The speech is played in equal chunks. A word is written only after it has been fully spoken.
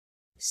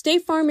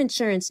State Farm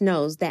Insurance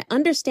knows that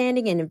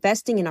understanding and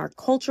investing in our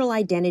cultural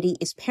identity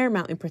is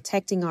paramount in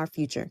protecting our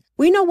future.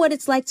 We know what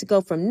it's like to go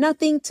from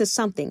nothing to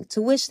something,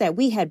 to wish that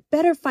we had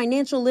better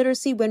financial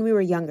literacy when we were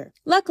younger.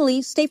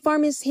 Luckily, State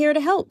Farm is here to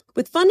help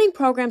with funding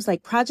programs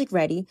like Project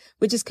Ready,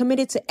 which is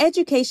committed to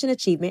education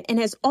achievement and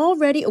has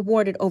already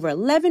awarded over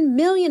 $11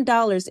 million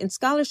in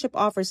scholarship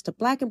offers to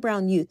Black and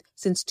brown youth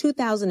since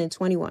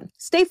 2021.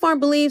 State Farm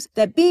believes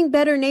that being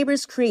better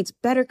neighbors creates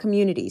better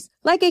communities.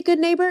 Like a good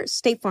neighbor,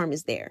 State Farm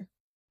is there.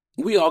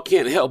 We all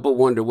can't help but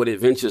wonder what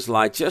adventures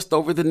lie just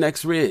over the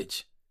next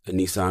ridge. A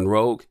Nissan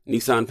Rogue,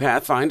 Nissan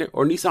Pathfinder,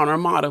 or Nissan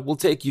Armada will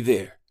take you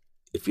there.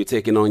 If you're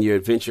taking on your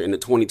adventure in the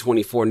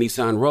 2024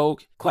 Nissan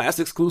Rogue,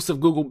 class-exclusive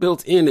Google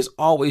built-in is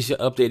always your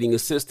updating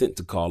assistant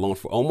to call on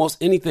for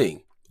almost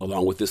anything.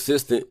 Along with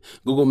Assistant,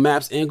 Google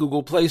Maps and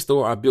Google Play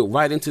Store are built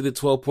right into the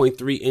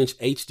 12.3-inch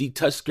HD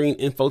touchscreen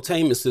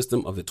infotainment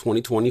system of the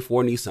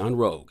 2024 Nissan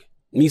Rogue.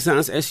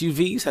 Nissan's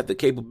SUVs have the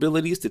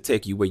capabilities to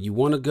take you where you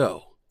want to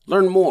go.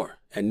 Learn more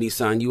at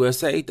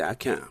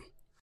nissanusa.com.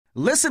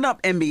 Listen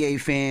up, NBA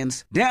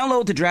fans.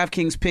 Download the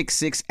DraftKings Pick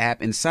 6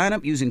 app and sign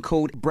up using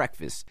code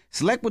BREAKFAST.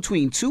 Select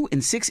between 2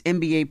 and 6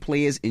 NBA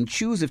players and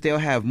choose if they'll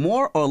have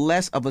more or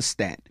less of a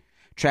stat.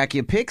 Track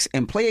your picks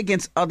and play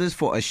against others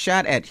for a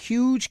shot at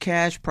huge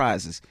cash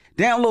prizes.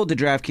 Download the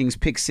DraftKings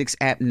Pick 6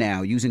 app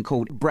now using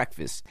code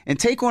BREAKFAST and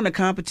take on the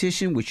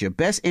competition with your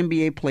best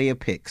NBA player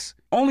picks.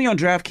 Only on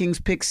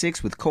DraftKings Pick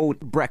 6 with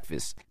code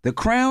BREAKFAST. The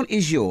crown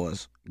is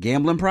yours.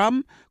 Gambling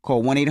problem?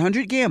 Call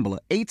 1-800-GAMBLER.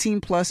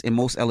 18 plus in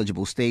most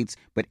eligible states,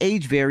 but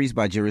age varies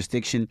by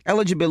jurisdiction.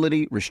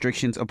 Eligibility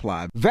restrictions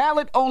apply.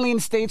 Valid only in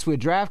states where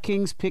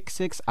DraftKings Pick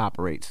 6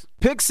 operates.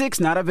 Pick 6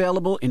 not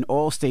available in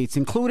all states,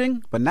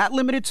 including, but not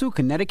limited to,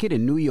 Connecticut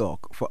and New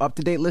York. For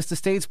up-to-date list of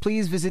states,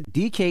 please visit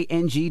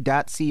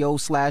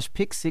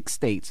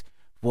dkng.co/pick6states.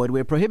 Void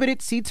where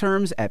prohibited. See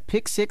terms at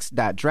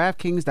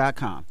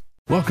pick6.draftkings.com.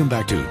 Welcome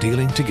back to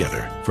Dealing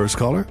Together. First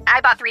caller? I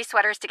bought 3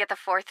 sweaters to get the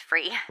 4th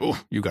free.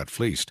 Oh, you got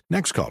fleeced.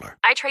 Next caller?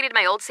 I traded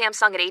my old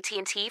Samsung at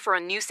AT&T for a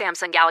new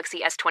Samsung Galaxy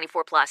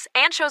S24 Plus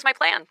and chose my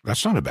plan.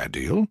 That's not a bad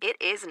deal. It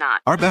is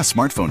not. Our best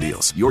smartphone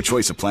deals. Your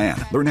choice of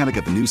plan. Learn how to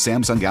get the new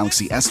Samsung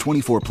Galaxy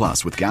S24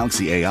 Plus with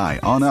Galaxy AI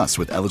on us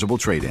with eligible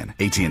trade-in.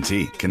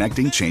 AT&T.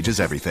 Connecting changes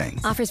everything.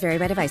 Offers vary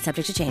by device.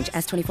 Subject to change.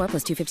 S24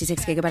 plus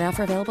 256 gigabyte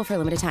offer available for a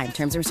limited time.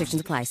 Terms and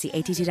restrictions apply. See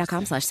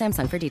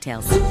att.com/Samsung for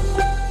details.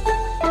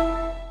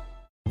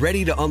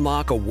 Ready to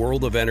unlock a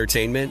world of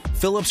entertainment?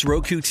 Philips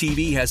Roku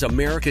TV has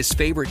America's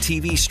favorite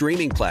TV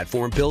streaming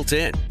platform built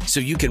in,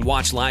 so you can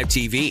watch live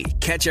TV,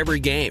 catch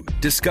every game,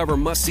 discover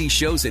must-see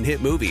shows and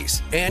hit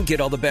movies, and get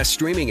all the best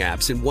streaming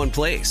apps in one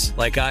place,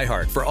 like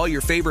iHeart for all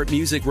your favorite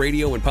music,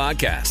 radio, and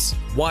podcasts.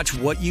 Watch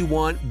what you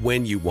want,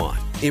 when you want.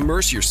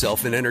 Immerse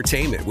yourself in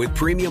entertainment with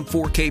premium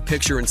 4K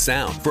picture and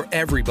sound for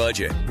every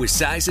budget, with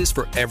sizes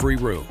for every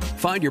room.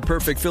 Find your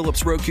perfect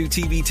Philips Roku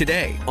TV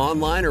today,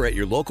 online or at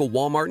your local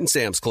Walmart and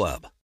Sam's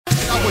Club.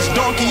 I was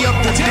donkey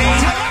up the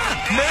day.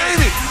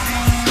 Made it.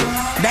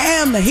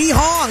 Damn, he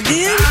hard,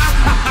 dude.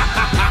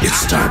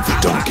 It's time for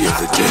Donkey of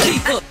the Day.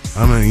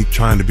 I ain't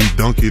trying to be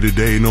donkey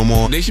today no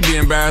more. They should be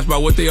embarrassed by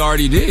what they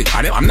already did.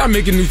 I'm not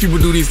making these people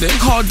do these things.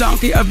 Called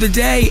Donkey of the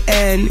Day,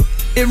 and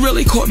it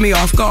really caught me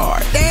off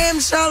guard. Damn,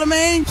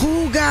 Charlamagne,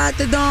 who got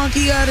the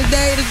Donkey of the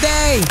Day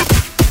today?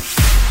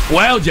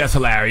 Well, just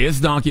hilarious.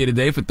 Donkey of the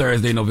Day for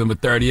Thursday, November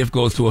 30th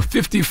goes to a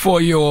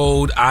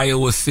 54-year-old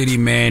Iowa City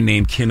man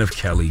named Kenneth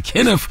Kelly.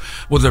 Kenneth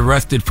was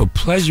arrested for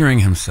pleasuring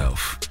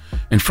himself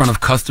in front of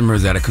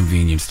customers at a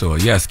convenience store.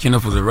 Yes,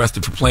 Kenneth was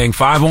arrested for playing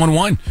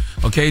 5-on-1,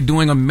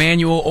 doing a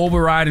manual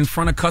override in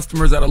front of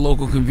customers at a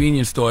local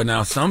convenience store.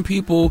 Now, some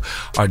people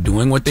are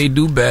doing what they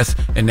do best,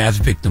 and that's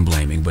victim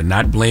blaming, but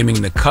not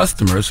blaming the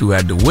customers who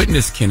had to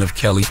witness Kenneth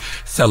Kelly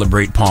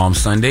celebrate Palm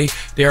Sunday.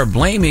 They are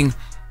blaming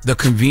the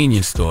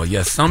convenience store.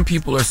 Yes, some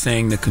people are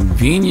saying the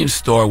convenience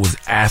store was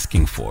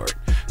asking for it.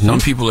 Some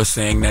people are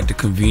saying that the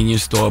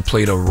convenience store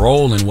played a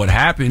role in what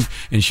happened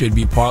and should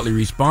be partly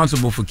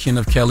responsible for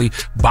Kenneth Kelly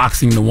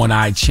boxing the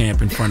one-eyed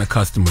champ in front of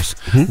customers.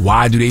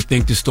 Why do they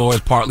think the store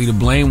is partly to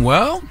blame?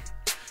 Well,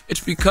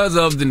 it's because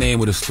of the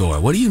name of the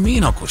store. What do you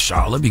mean, Uncle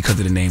Charlotte? Because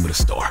of the name of the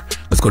store.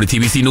 Let's go to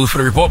TBC News for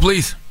the report,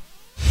 please.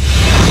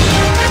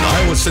 An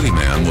Iowa City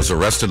man was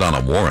arrested on a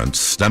warrant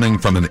stemming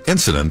from an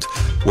incident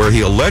where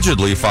he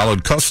allegedly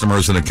followed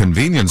customers in a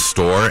convenience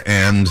store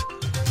and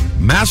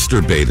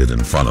masturbated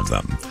in front of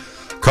them.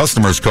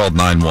 Customers called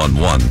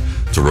 911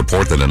 to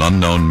report that an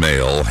unknown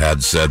male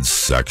had said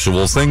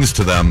sexual things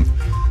to them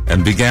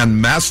and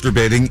began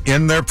masturbating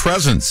in their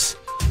presence.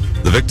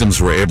 The victims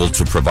were able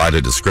to provide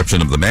a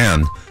description of the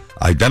man,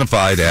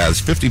 identified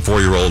as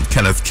 54-year-old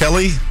Kenneth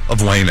Kelly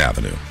of Wayne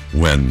Avenue.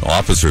 When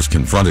officers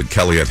confronted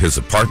Kelly at his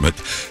apartment,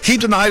 he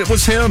denied it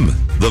was him.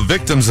 The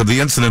victims of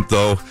the incident,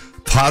 though,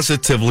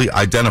 positively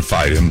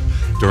identified him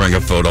during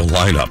a photo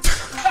lineup.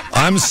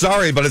 I'm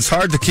sorry, but it's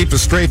hard to keep a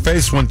straight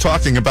face when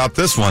talking about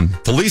this one.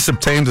 Police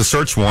obtained a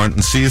search warrant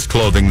and seized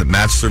clothing that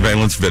matched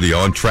surveillance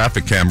video and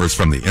traffic cameras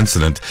from the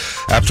incident.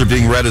 After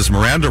being read his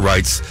Miranda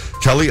rights,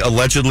 Kelly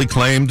allegedly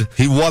claimed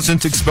he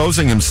wasn't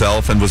exposing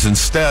himself and was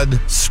instead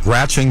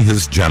scratching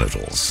his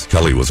genitals.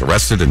 Kelly was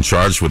arrested and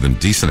charged with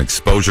indecent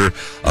exposure,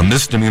 a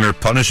misdemeanor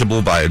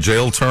punishable by a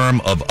jail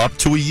term of up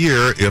to a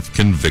year if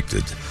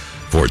convicted.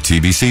 For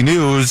TBC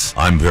News,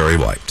 I'm Barry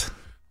White.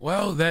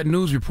 Well, that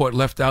news report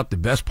left out the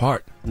best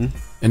part.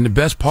 And the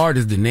best part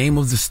is the name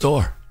of the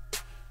store.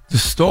 The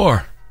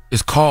store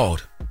is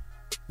called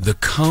the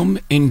Come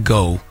and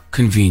Go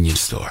Convenience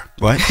Store.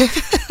 What?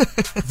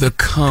 The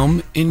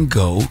Come and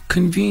Go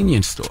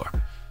Convenience Store.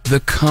 The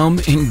Come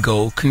and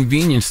Go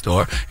Convenience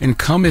Store. And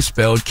come is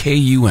spelled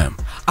K-U-M.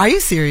 Are you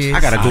serious? I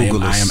gotta Google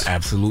this. I am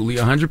absolutely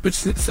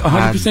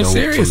 100%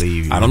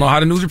 serious. I don't know how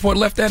the news report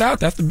left that out.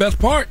 That's the best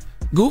part.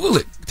 Google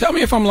it. Tell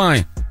me if I'm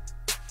lying.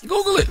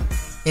 Google it.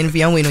 And if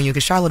I'm waiting on you,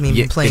 because Charlotte may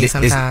be playing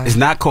sometimes. It's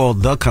not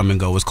called The Come and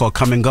Go. It's called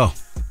Come and Go.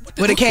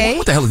 With a K?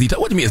 What the hell is he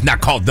talking? What do you mean it's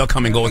not called The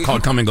Come and Go? It's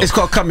called Come and Go. It's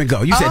called Come and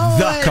Go. You said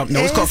The Come. No,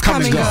 it's called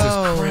Come and Go.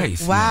 Jesus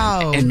Christ.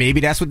 Wow. And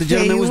maybe that's what the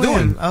gentleman was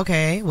doing.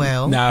 Okay,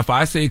 well. Now, if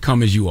I say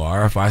come as you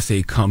are, if I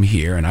say come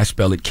here, and I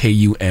spell it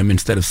K-U-M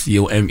instead of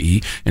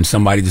C-O-M-E, and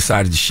somebody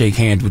decided to shake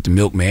hands with the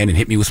milkman and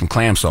hit me with some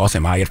clam sauce,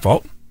 am I at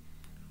fault?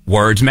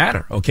 Words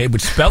matter, okay?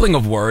 But spelling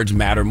of words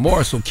matter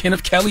more. So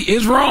Kenneth Kelly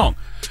is wrong.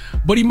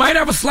 But he might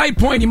have a slight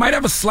point. He might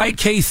have a slight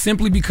case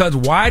simply because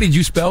why did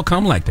you spell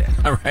come like that?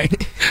 All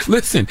right?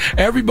 Listen,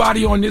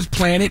 everybody on this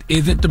planet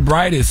isn't the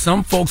brightest.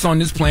 Some folks on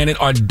this planet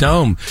are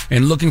dumb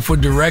and looking for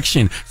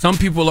direction. Some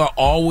people are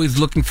always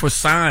looking for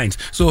signs.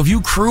 So if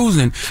you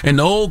cruising and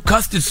the old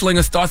custard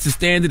slinger starts to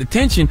stand at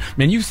attention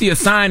and you see a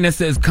sign that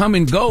says come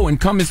and go and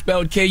come is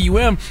spelled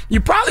K-U-M,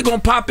 you're probably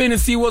going to pop in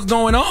and see what's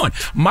going on.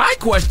 My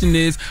question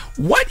is,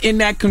 what in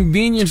that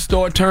convenience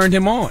store turned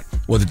him on?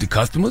 Was it the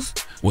customers?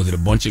 Was it a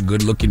bunch of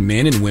good-looking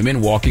men and women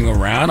walking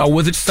around? Or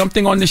was it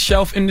something on the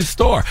shelf in the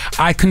store?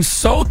 I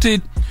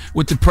consulted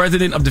with the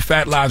president of the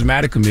Fat Lives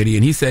Matter Committee,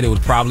 and he said it was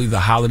probably the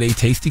holiday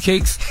tasty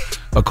cakes.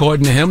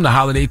 According to him, the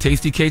holiday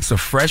tasty cakes are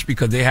fresh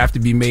because they have to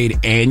be made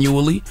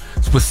annually,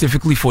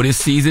 specifically for this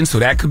season, so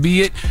that could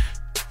be it.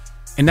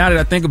 And now that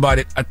I think about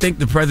it, I think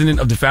the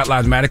president of the Fat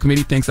Lives Matter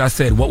Committee thinks I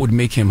said what would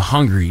make him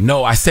hungry.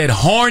 No, I said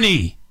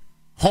horny.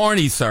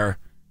 Horny, sir.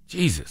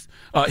 Jesus.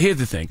 Here's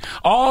the thing.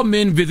 All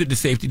men visit the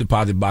safety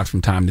deposit box from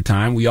time to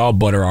time. We all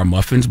butter our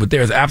muffins, but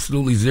there's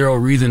absolutely zero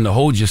reason to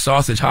hold your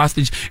sausage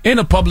hostage in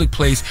a public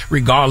place,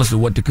 regardless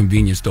of what the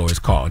convenience store is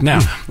called. Now,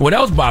 what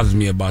else bothers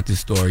me about this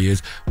story is,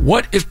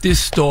 what if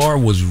this store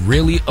was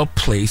really a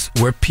place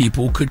where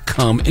people could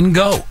come and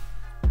go?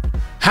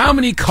 How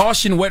many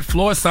caution wet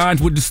floor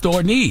signs would the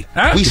store need?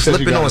 Huh? We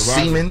slipping on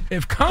semen.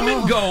 If come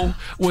and go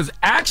was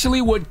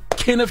actually what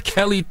Kenneth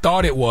Kelly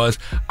thought it was,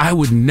 I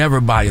would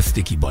never buy a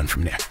sticky bun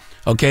from there.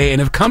 Okay,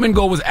 and if come and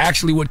go was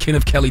actually what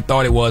Kenneth Kelly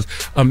thought it was,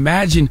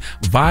 imagine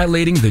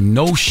violating the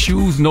no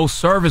shoes, no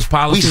service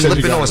policy. We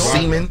slipping on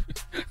semen.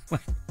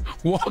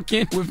 Walk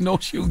in with no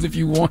shoes if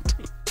you want to.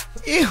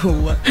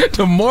 Ew.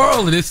 The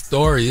moral of this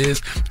story is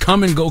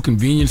come and go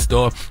convenience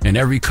store and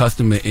every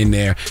customer in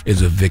there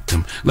is a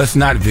victim. Let's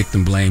not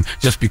victim blame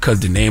just because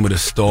the name of the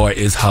store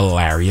is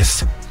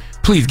hilarious.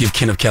 Please give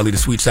Kenneth Kelly the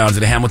sweet sounds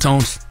of the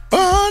Hamiltones.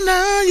 Oh,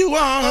 now you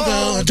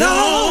are the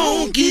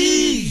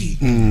donkey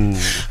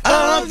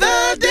of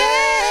the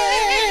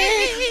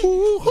day.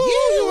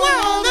 You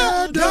are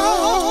the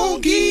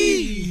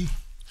donkey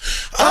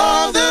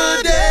of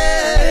the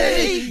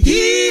day.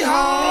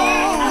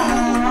 Yee-haw.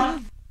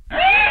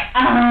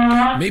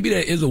 Maybe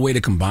there is a way to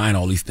combine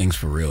all these things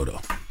for real,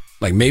 though.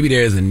 Like maybe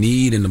there is a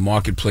need in the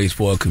marketplace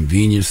for a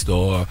convenience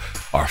store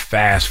or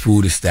fast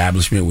food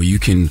establishment where you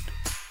can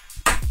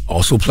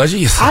also pleasure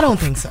yourself. I don't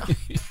think so.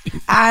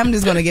 I'm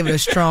just going to give it a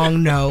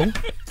strong no.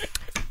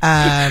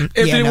 If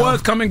it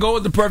was, come and go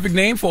is the perfect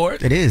name for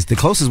it. It is. The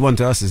closest one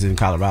to us is in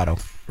Colorado.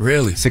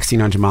 Really?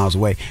 1,600 miles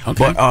away.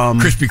 Okay. But,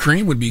 Krispy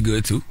Kreme would be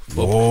good too.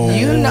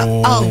 You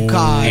know, oh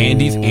God.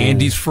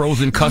 Andy's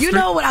frozen custard. You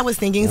know what I was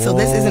thinking? So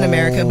this is in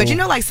America, but you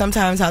know, like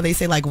sometimes how they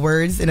say like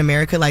words in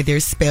America, like they're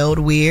spelled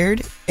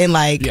weird, and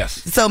like yes.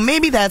 So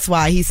maybe that's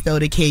why he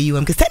spelled it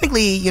K-U-M, because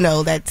technically, you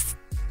know, that's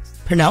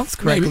pronounced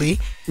correctly.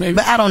 Maybe.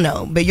 But I don't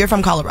know. But you're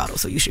from Colorado,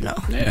 so you should know.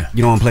 Yeah.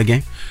 You don't want to play a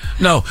game?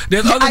 No.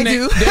 There's other I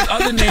do. There's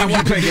other names.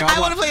 I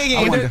want to play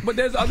a game. But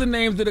there's other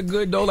names that are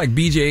good though, like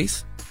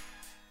BJ's.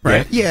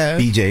 Right? Yeah.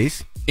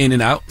 BJ's. In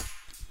and Out.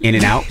 In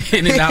and Out.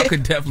 In and Out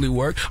could definitely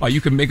work. Or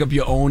you can make up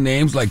your own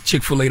names like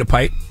Chick-fil-A the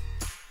Pipe.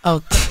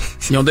 Oh.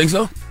 You don't think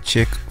so?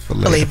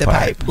 Chick-fil-A the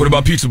Pipe. What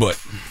about Pizza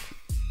Butt?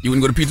 You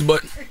wouldn't go to Pizza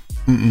Butt?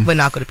 Would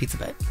not go to Pizza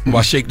Butt. What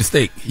about Shake the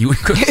Steak? You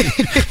wouldn't go to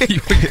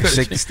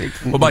Shake the Steak.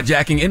 What about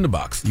Jacking in the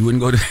Box? You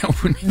wouldn't go to that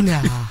one?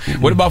 Nah.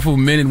 What about for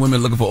men and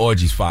women looking for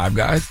orgies? Five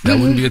Guys? That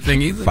wouldn't be a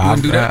thing either.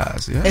 Five do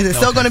Guys, that? yeah. Is it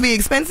still going to be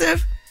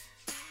expensive?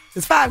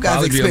 Because $5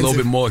 Probably expensive. be a little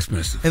bit more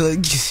expensive.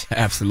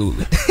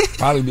 Absolutely.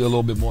 Probably be a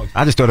little bit more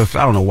expensive. I just thought of,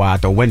 I don't know why I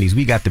thought Wendy's.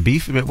 We got the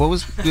beef. What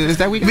was, is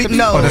that we got the meat?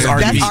 No, Oh, that's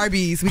that's Arby's.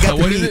 Arby's. We got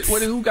the meat.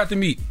 Who got the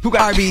meat? Who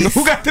got Arby's.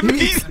 Who got the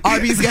meat?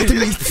 Arby's got the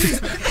meat.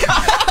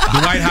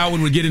 Dwight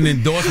Howard would get an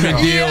endorsement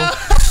deal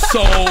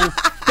so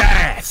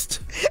fast.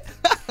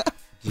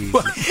 Who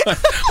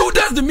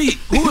does the meat?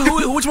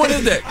 Which one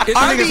is that?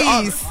 Arby's.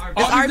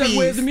 Arby's that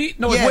wears the meat?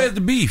 No, it wears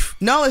the beef.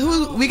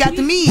 No, we got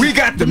the meat. We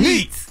got the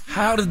meat.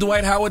 How does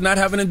Dwight Howard not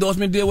have an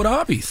endorsement deal with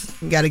Arby's?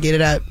 You got to get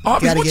it up.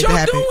 Arby's, what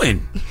y'all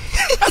doing?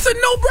 That's a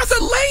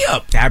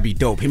layup. That'd be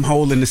dope. Him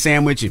holding the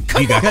sandwich and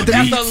we got the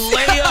That's meat. a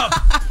layup.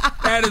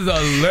 That is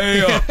a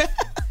layup.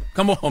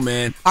 Come on,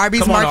 man.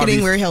 Arby's Come on, marketing,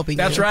 Arby's. we're helping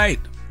That's you. right.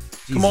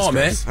 Come on,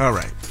 Christ. man. All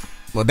right.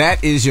 Well,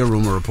 that is your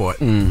rumor report.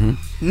 Mm-hmm.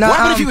 No,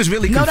 what if he was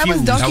really confused? No, that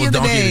was Donkey of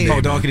the Day.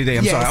 Oh, Donkey of the Day.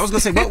 I'm Yes. sorry. I was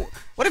going to say,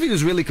 what if he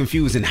was really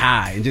confused and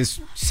high and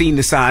just seen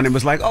the sign and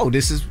was like, oh,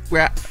 this is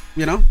where,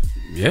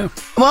 Yeah.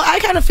 Well, I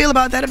kind of feel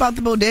about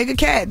the bodega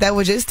cat that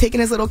was just taking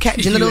his little cat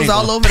genitals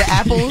all over the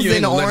apples You and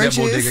ain't the gonna let that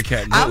bodega oranges.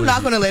 cat go, I'm is not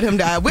you? going to let him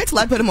die. Wait till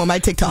I put him on my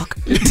TikTok.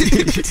 Oh,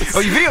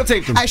 you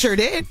videotaped him? I sure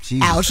did.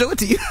 Jesus. I'll show it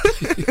to you.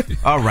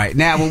 All right.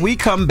 Now, when we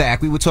come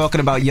back, we were talking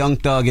about Young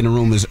Thug in the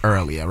rumors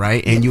earlier,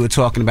 right? And you were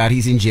talking about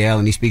he's in jail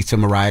and he speaks to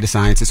Mariah the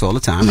Scientist all the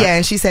time. Right? Yeah,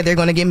 and she said they're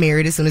going to get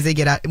married as soon as they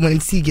get out, when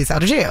he gets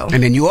out of jail.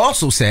 And then you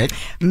also said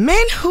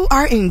Men who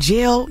are in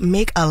jail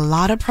make a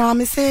lot of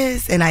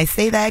promises, and I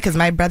say that because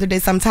my brother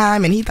did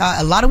sometime, and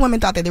a lot of women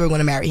thought that they were going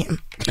to marry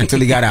him. Until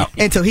he got out.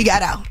 Until he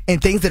got out, and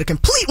things did a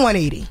complete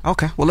 180.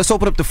 Okay, well, let's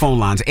open up the phone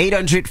lines.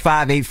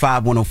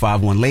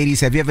 800-585-1051.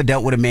 Ladies, have you ever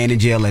dealt with a man in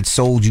jail that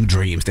sold you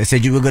dreams? That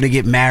said you were going to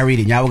get married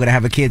and y'all were going to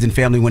have a kids and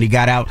family when he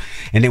got out.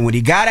 And then when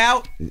he got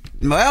out,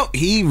 well,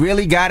 he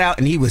really got out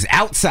and he was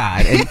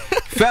outside. And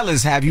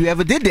fellas, have you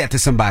ever did that to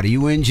somebody?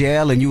 You were in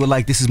jail and you were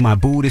like, this is my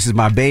boo, this is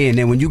my bae. And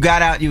then when you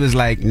got out, you was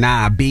like,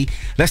 nah, B.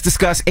 Let's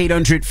discuss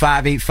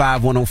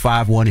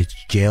 800-585-1051. It's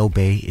Jail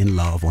Bay in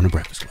Love on The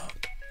Breakfast Club.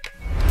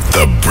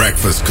 The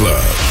Breakfast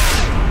Club.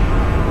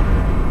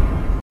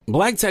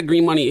 Black Tech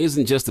Green Money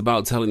isn't just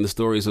about telling the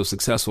stories of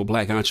successful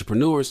black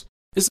entrepreneurs.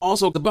 It's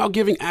also about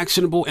giving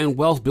actionable and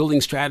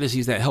wealth-building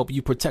strategies that help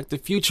you protect the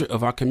future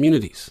of our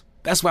communities.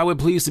 That's why we're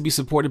pleased to be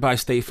supported by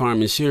State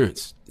Farm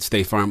Insurance.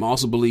 State Farm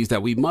also believes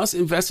that we must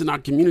invest in our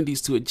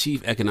communities to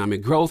achieve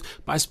economic growth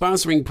by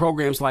sponsoring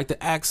programs like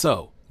the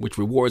ACT-SO, which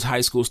rewards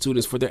high school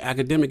students for their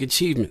academic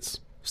achievements.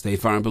 State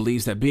Farm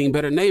believes that being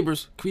better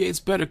neighbors creates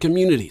better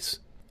communities.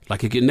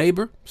 Like a good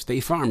neighbor,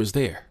 State Farm is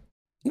there.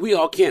 We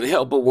all can't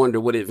help but wonder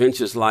what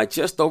adventures lie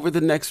just over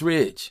the next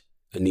ridge.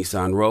 A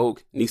Nissan Rogue,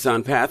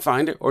 Nissan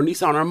Pathfinder, or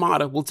Nissan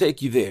Armada will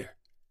take you there.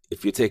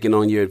 If you're taking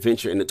on your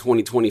adventure in the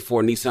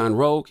 2024 Nissan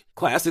Rogue,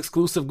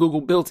 class-exclusive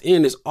Google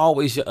built-in is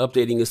always your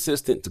updating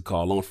assistant to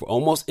call on for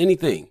almost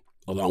anything.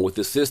 Along with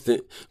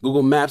Assistant,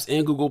 Google Maps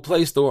and Google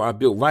Play Store are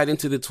built right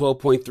into the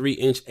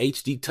 12.3-inch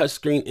HD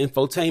touchscreen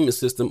infotainment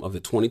system of the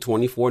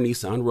 2024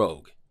 Nissan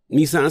Rogue.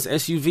 Nissan's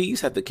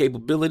SUVs have the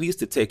capabilities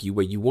to take you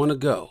where you want to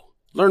go.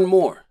 Learn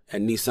more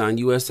at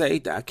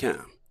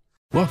nissanusa.com.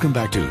 Welcome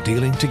back to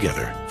Dealing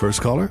Together.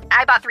 First caller?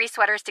 I bought 3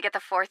 sweaters to get the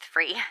 4th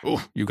free.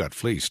 Oh, you got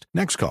fleeced.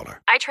 Next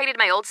caller. I traded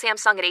my old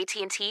Samsung at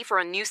AT&T for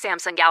a new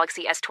Samsung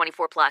Galaxy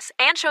S24 Plus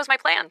and chose my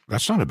plan.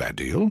 That's not a bad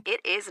deal.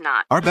 It is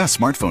not. Our best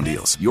smartphone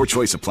deals. Your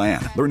choice of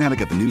plan. Learn how to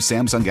get the new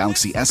Samsung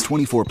Galaxy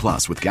S24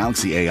 Plus with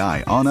Galaxy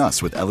AI on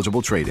us with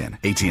eligible trade-in.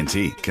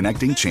 AT&T.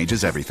 Connecting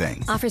changes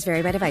everything. Offers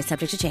vary by device,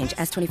 subject to change.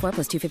 S24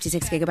 plus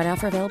 256 gigabyte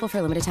offer available for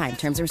a limited time.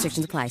 Terms and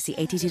restrictions apply. See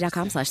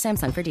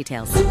att.com/Samsung for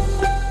details.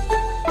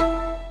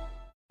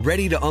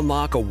 Ready to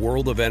unlock a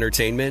world of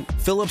entertainment?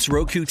 Philips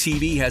Roku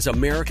TV has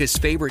America's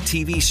favorite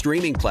TV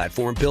streaming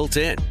platform built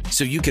in.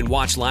 So you can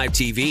watch live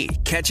TV,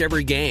 catch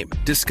every game,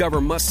 discover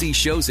must-see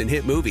shows and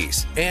hit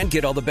movies, and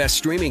get all the best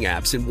streaming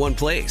apps in one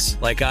place,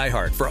 like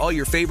iHeart for all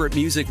your favorite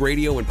music,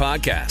 radio, and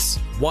podcasts.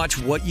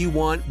 Watch what you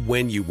want,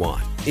 when you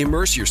want.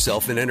 Immerse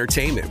yourself in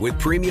entertainment with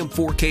premium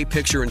 4K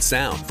picture and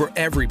sound for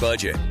every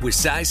budget, with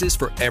sizes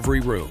for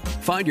every room.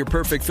 Find your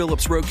perfect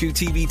Philips Roku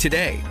TV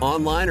today,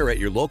 online or at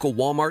your local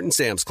Walmart and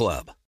Sam's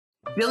Club.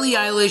 Billie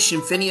Eilish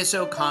and Phineas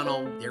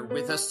O'Connell, they're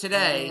with us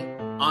today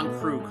on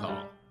Crew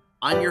Call.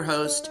 I'm your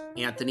host,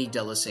 Anthony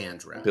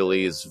D'Alessandro.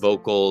 Billie's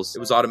vocals, it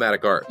was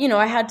automatic art. You know,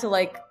 I had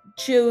to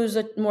choose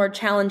a more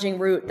challenging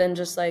route than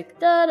just da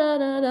da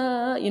da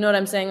da. You know what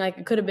I'm saying?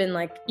 It could have been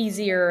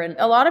easier. And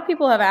a lot of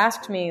people have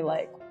asked me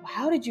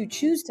how did you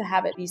choose to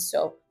have it be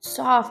so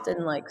soft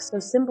and so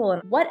simple?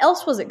 And what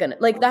else was it gonna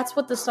that's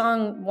what the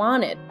song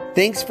wanted.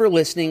 Thanks for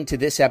listening to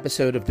this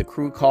episode of the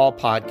Crew Call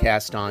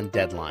podcast on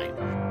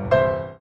Deadline.